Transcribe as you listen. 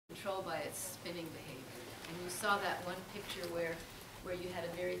controlled by its spinning behavior. And you saw that one picture where you had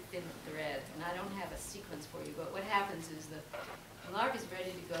a very thin thread. And I don't have a sequence for you, but what happens is the larva is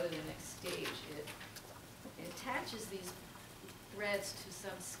ready to go to the next stage. It attaches these threads to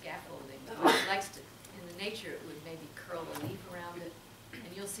some scaffolding. It likes to, in the nature, it would maybe curl a leaf around it.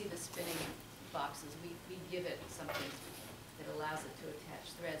 And you'll see the spinning boxes. We give it something that allows it to attach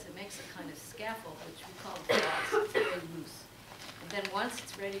threads. It makes a kind of scaffold, which we call floss. It's very loose. And then once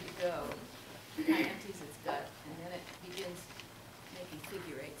it's ready to go, it kind of empties its gut, and then it begins making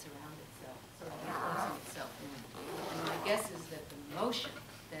figure eights around itself, sort of enclosing itself in. And my guess is that the motion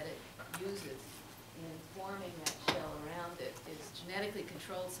that it uses in forming that shell around it is genetically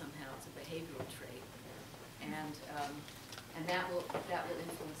controlled somehow. It's a behavioral trait, and that will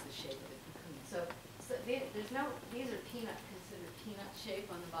influence the shape of the cocoon. So there's no, these are considered peanut shape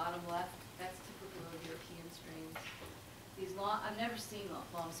on the bottom left. That's typical of European strains. These long, I've never seen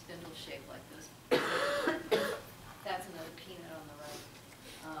a long spindle shape like this. That's another peanut on the right.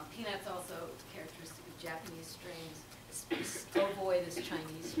 Peanut's also characteristic of Japanese strains. Ovoid is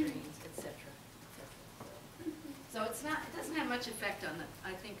Chinese strains, etc. So it's not. It doesn't have much effect on the.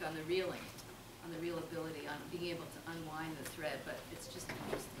 I think on the reeling, on the reelability, on being able to unwind the thread. But it's just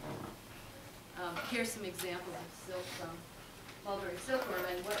interesting. Here's some examples of silk from mulberry silkworm,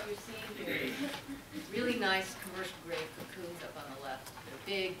 and what you're seeing here is really nice commercial grade cocoons up on the left. They're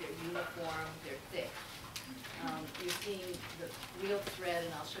big, they're uniform, they're thick. You're seeing the real thread,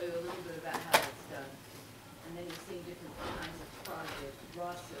 and I'll show you a little bit about how it's done. And then you're seeing different kinds of product,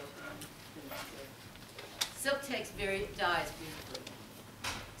 raw silk and finished silk. Silk dyes beautifully.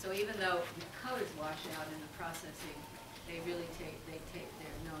 So even though the colors wash out in the processing, they're known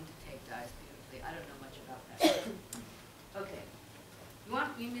to take dyes beautifully. I don't know much about that. Okay.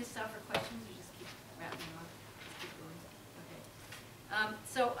 You need to stop for questions or just keep wrapping on? Keep going? Okay.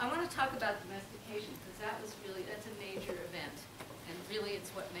 So I want to talk about domestication because that's a major event. And really it's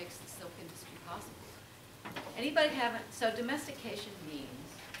what makes the silk industry possible. So domestication means,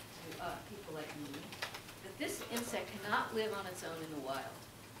 to people like me, that this insect cannot live on its own in the wild.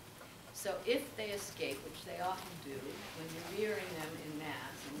 So if they escape, which they often do, when you're rearing them in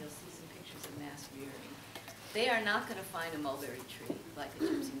mass, and you'll see some pictures of mass rearing, they are not going to find a mulberry tree like a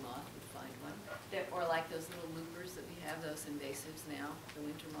gypsy moth would find one, or like those little loopers that we have, those invasives now, the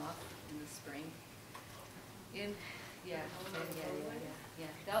winter moth in the spring.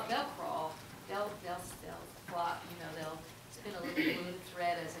 They'll crawl, they'll flop, they'll spin a little balloon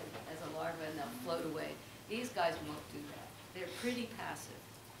thread as a larva and they'll float away. These guys won't do that. They're pretty passive.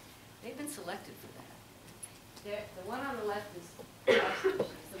 They've been selected for that. The one on the left is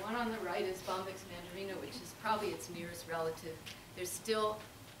the one on the right is Bombyx mandarina, which is probably its nearest relative. They're still,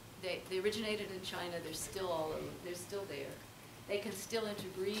 they originated in China. They're still all over. They're still there. They can still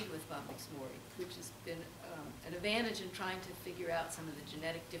interbreed with Bombyx mori, which has been an advantage in trying to figure out some of the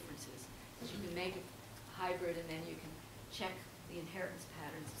genetic differences. You can make a hybrid, and then you can check the inheritance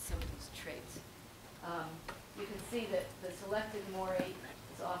patterns of some of these traits. You can see that the selected mori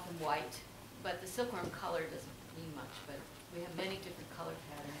is often white, but the silkworm color doesn't mean much. But we have many different color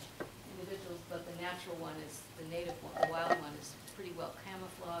patterns, individuals. But the natural one is the native one. The wild one is pretty well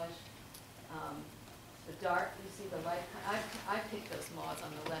camouflaged. The dark, you see the light. I picked those moths on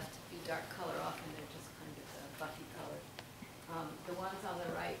the left to be dark color. Often they're just kind of buffy color. The ones on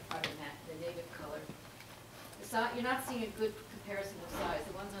the right are the native color. You're not seeing a good comparison of size.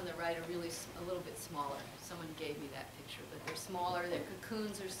 The ones on the right are really a little bit smaller. Someone gave me that picture, but they're smaller. Their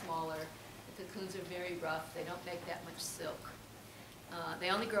cocoons are smaller. The cocoons are very rough. They don't make that much silk. They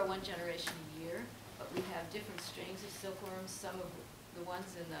only grow one generation a year, but we have different strains of silkworms. Some of the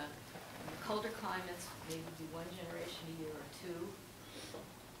ones in the colder climates maybe do one generation a year or two.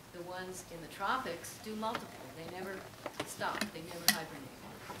 The ones in the tropics do multiple. They never stop. They never hibernate.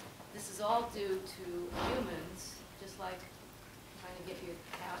 This is all due to humans, just like trying to get your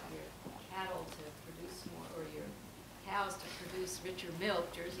cattle to produce more, or your cows to produce richer milk,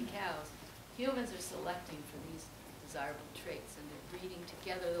 Jersey cows. Humans are selecting for these desirable traits, and they're breeding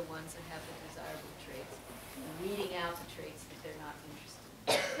together the ones that have the desirable traits, and weeding out the traits that they're not interested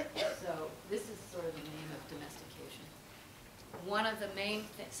in. So this is sort of the name of domestication. One of the main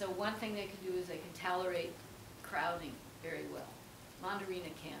so one thing they can do is they can tolerate crowding very well. Mandarina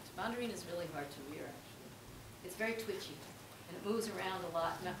can't. Mandarina is really hard to rear, actually. It's very twitchy, and it moves around a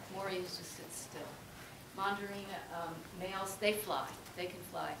lot. Moris just sit still. Mandarina males, they fly. They can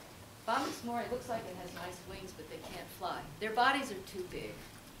fly. Bombyx mori looks like it has nice wings, but they can't fly. Their bodies are too big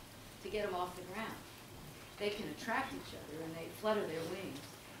to get them off the ground. They can attract each other, and they flutter their wings,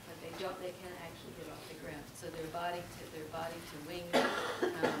 but they can't actually get off the ground. So their body to wing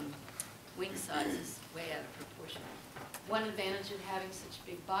One advantage of having such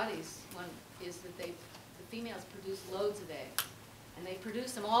big bodies, one is that the females produce loads of eggs, and they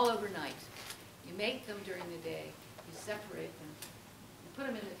produce them all overnight. You make them during the day, you separate them, you put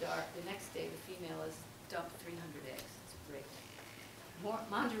them in the dark, the next day the female has dumped 300 eggs. It's great.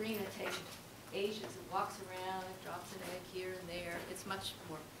 Mandarina takes ages, it walks around, it drops an egg here and there. It's much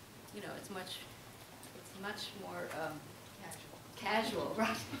more, it's much more casual,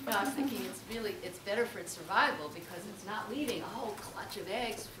 right? No, I was thinking it's better for its survival because it's not leaving a whole clutch of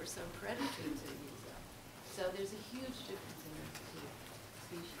eggs for some predator to use up. So there's a huge difference in the two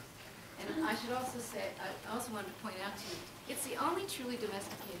species. And I should also say, I also wanted to point out to you, it's the only truly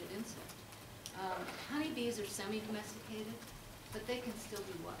domesticated insect. Honeybees are semi-domesticated, but they can still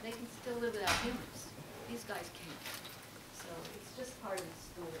they can still live without humans. These guys can't. So it's just part of the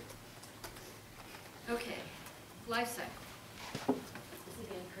story. Okay, life cycle. This is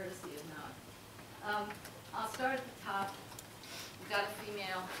again courtesy of Nod. I'll start at the top. We've got a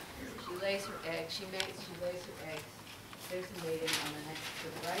female. She lays her eggs. She lays her eggs. There's the mating on the next to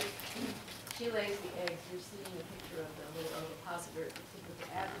the right. She lays the eggs. You're seeing a picture of the little ovipositor at the tip of the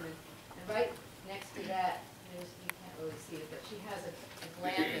abdomen. And right next to that, you can't really see it, but she has a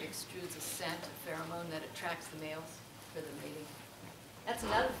gland that extrudes a scent, a pheromone that attracts the males for the mating. That's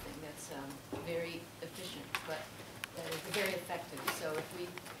another thing that's very efficient, but very effective. So if we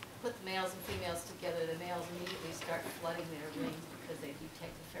put the males and females together, the males immediately start flooding their rings because they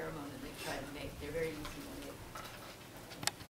detect the pheromone and they try to mate. They're very easy to mate.